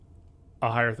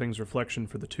A Higher Things Reflection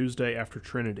for the Tuesday after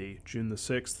Trinity, June the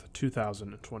 6th,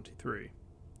 2023.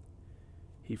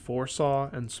 He foresaw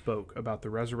and spoke about the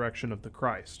resurrection of the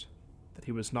Christ, that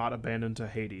he was not abandoned to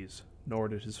Hades, nor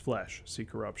did his flesh see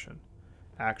corruption.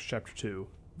 Acts chapter 2,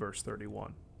 verse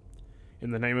 31.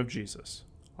 In the name of Jesus,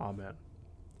 Amen.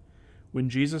 When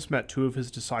Jesus met two of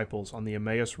his disciples on the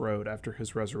Emmaus Road after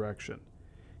his resurrection,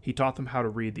 he taught them how to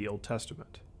read the Old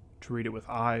Testament, to read it with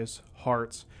eyes,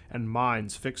 hearts, and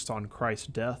minds fixed on Christ's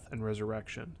death and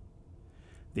resurrection.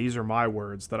 These are my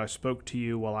words that I spoke to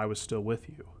you while I was still with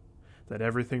you, that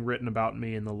everything written about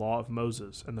me in the law of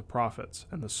Moses and the prophets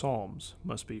and the Psalms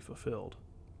must be fulfilled.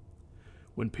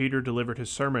 When Peter delivered his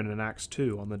sermon in Acts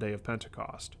 2 on the day of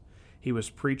Pentecost, he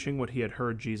was preaching what he had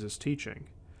heard Jesus teaching,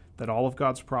 that all of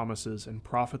God's promises and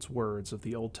prophets' words of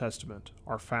the Old Testament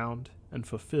are found and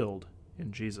fulfilled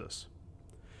in Jesus.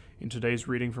 In today's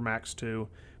reading from Acts 2,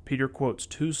 Peter quotes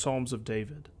two Psalms of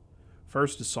David.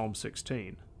 First is Psalm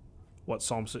 16. What's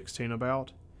Psalm 16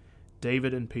 about?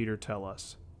 David and Peter tell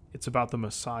us. It's about the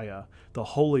Messiah, the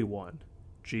Holy One,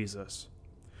 Jesus.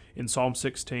 In Psalm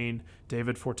 16,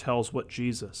 David foretells what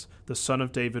Jesus, the Son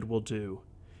of David, will do.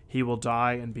 He will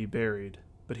die and be buried,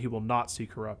 but he will not see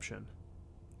corruption.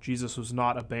 Jesus was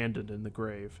not abandoned in the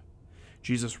grave.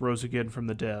 Jesus rose again from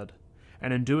the dead,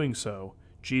 and in doing so,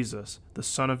 Jesus, the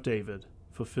Son of David,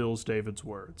 fulfills David's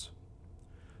words.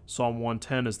 Psalm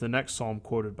 110 is the next psalm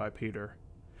quoted by Peter.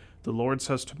 The Lord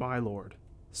says to my Lord,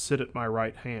 "Sit at my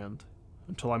right hand,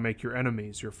 until I make your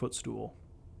enemies your footstool."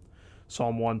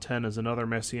 Psalm 110 is another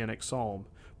messianic psalm,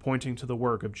 pointing to the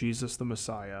work of Jesus the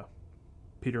Messiah.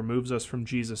 Peter moves us from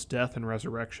Jesus' death and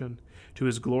resurrection to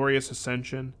his glorious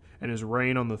ascension and his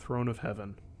reign on the throne of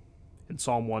heaven. In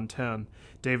Psalm 110,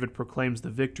 David proclaims the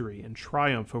victory and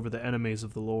triumph over the enemies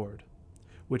of the Lord.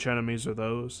 Which enemies are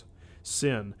those?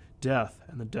 Sin, death,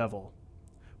 and the devil.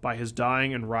 By his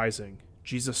dying and rising,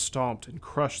 Jesus stomped and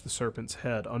crushed the serpent's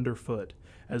head underfoot,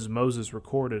 as Moses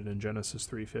recorded in Genesis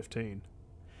 3:15.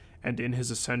 And in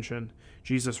his ascension,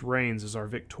 Jesus reigns as our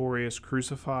victorious,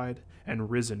 crucified, and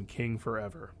risen King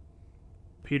forever.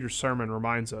 Peter's sermon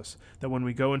reminds us that when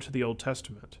we go into the Old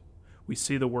Testament, we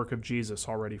see the work of Jesus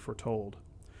already foretold,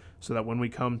 so that when we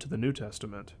come to the New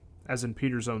Testament, as in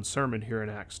Peter's own sermon here in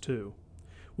Acts 2,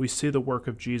 we see the work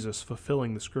of Jesus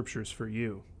fulfilling the Scriptures for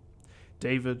you.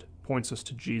 David points us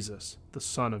to Jesus, the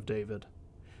Son of David.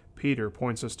 Peter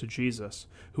points us to Jesus,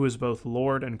 who is both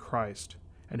Lord and Christ,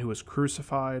 and who was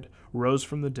crucified, rose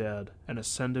from the dead, and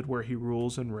ascended where he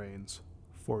rules and reigns,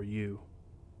 for you.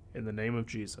 In the name of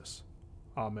Jesus,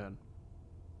 Amen.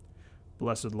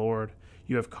 Blessed Lord,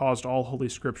 you have caused all holy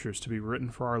Scriptures to be written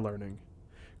for our learning.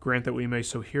 Grant that we may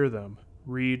so hear them,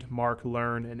 read, mark,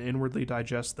 learn, and inwardly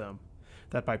digest them,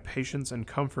 that by patience and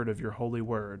comfort of your holy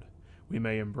word, we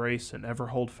may embrace and ever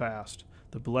hold fast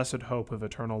the blessed hope of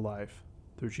eternal life,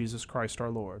 through Jesus Christ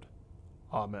our Lord.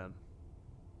 Amen.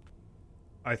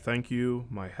 I thank you,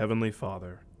 my heavenly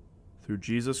Father, through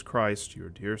Jesus Christ, your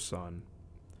dear Son,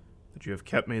 that you have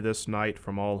kept me this night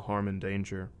from all harm and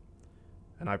danger,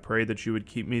 and I pray that you would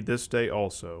keep me this day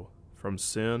also from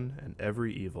sin and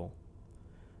every evil,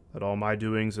 that all my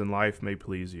doings in life may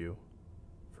please you.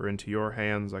 For into your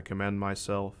hands I commend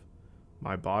myself,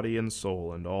 my body and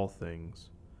soul, and all things.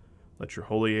 Let your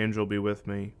holy angel be with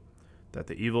me, that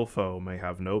the evil foe may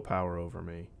have no power over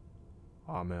me.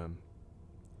 Amen.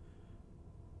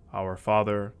 Our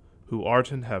Father, who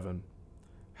art in heaven,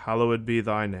 hallowed be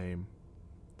thy name.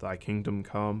 Thy kingdom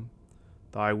come,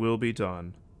 thy will be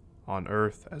done, on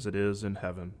earth as it is in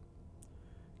heaven.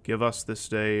 Give us this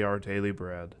day our daily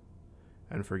bread,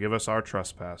 and forgive us our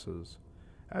trespasses,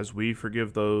 as we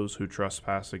forgive those who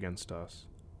trespass against us.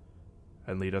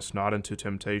 And lead us not into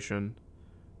temptation,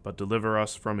 but deliver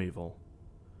us from evil.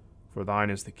 For thine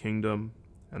is the kingdom,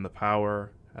 and the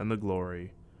power, and the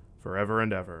glory, forever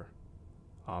and ever.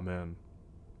 Amen.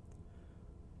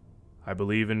 I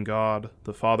believe in God,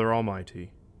 the Father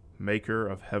Almighty, maker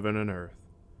of heaven and earth,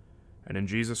 and in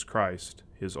Jesus Christ,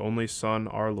 his only Son,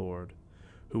 our Lord,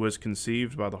 who was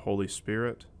conceived by the Holy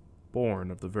Spirit,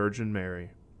 born of the Virgin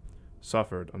Mary,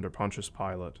 suffered under Pontius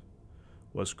Pilate,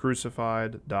 was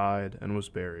crucified, died, and was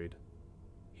buried.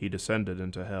 He descended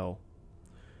into hell.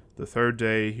 The third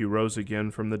day he rose again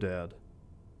from the dead.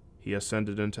 He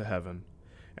ascended into heaven,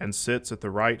 and sits at the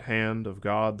right hand of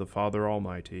God the Father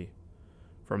Almighty.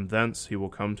 From thence he will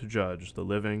come to judge the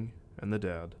living and the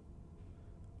dead.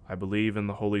 I believe in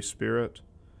the Holy Spirit,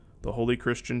 the holy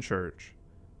Christian Church,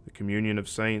 the communion of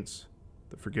saints,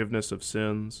 the forgiveness of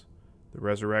sins, the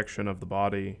resurrection of the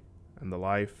body, and the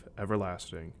life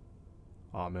everlasting.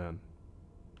 Amen.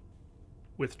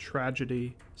 With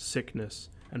tragedy, sickness,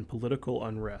 and political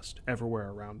unrest everywhere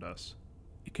around us,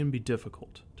 it can be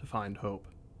difficult to find hope.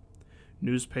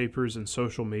 Newspapers and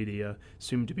social media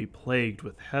seem to be plagued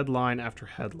with headline after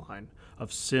headline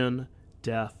of sin,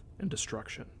 death, and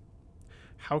destruction.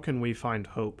 How can we find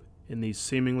hope in these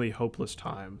seemingly hopeless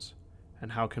times,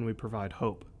 and how can we provide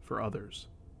hope for others?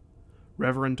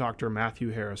 Reverend Dr.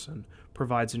 Matthew Harrison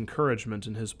provides encouragement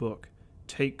in his book,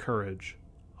 Take Courage,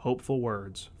 Hopeful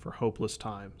Words for Hopeless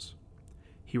Times.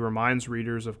 He reminds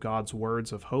readers of God's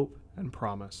words of hope and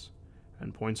promise,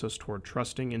 and points us toward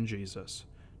trusting in Jesus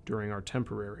during our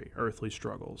temporary earthly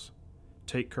struggles.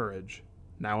 Take Courage,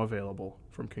 now available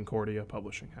from Concordia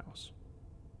Publishing House.